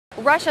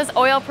Russia's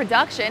oil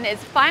production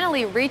is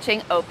finally reaching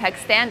OPEC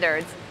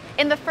standards.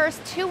 In the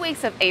first 2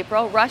 weeks of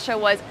April, Russia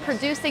was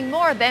producing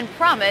more than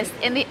promised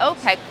in the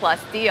OPEC Plus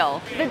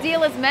deal. The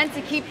deal is meant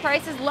to keep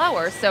prices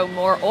lower, so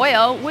more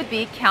oil would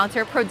be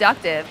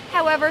counterproductive.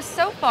 However,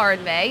 so far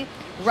in May,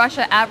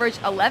 Russia averaged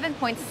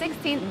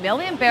 11.16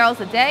 million barrels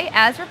a day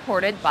as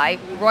reported by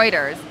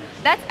Reuters.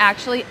 That's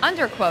actually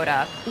under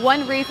quota.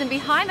 One reason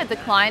behind the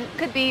decline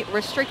could be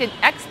restricted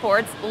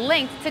exports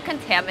linked to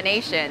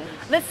contamination.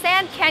 The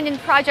Sand Canyon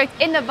project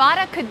in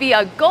Nevada could be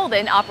a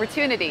golden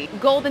opportunity.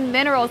 Golden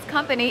Minerals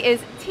Company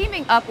is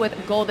teaming up with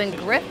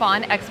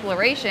Gryphon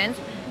Exploration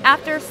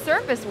after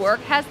surface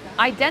work has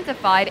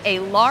identified a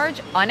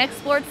large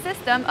unexplored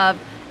system of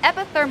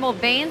epithermal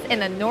veins in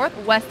the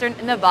northwestern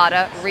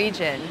Nevada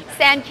region.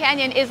 Sand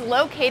Canyon is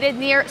located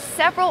near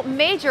several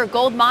major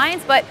gold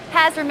mines but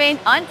has remained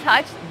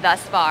untouched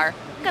thus far.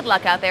 Good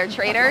luck out there,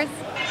 traders.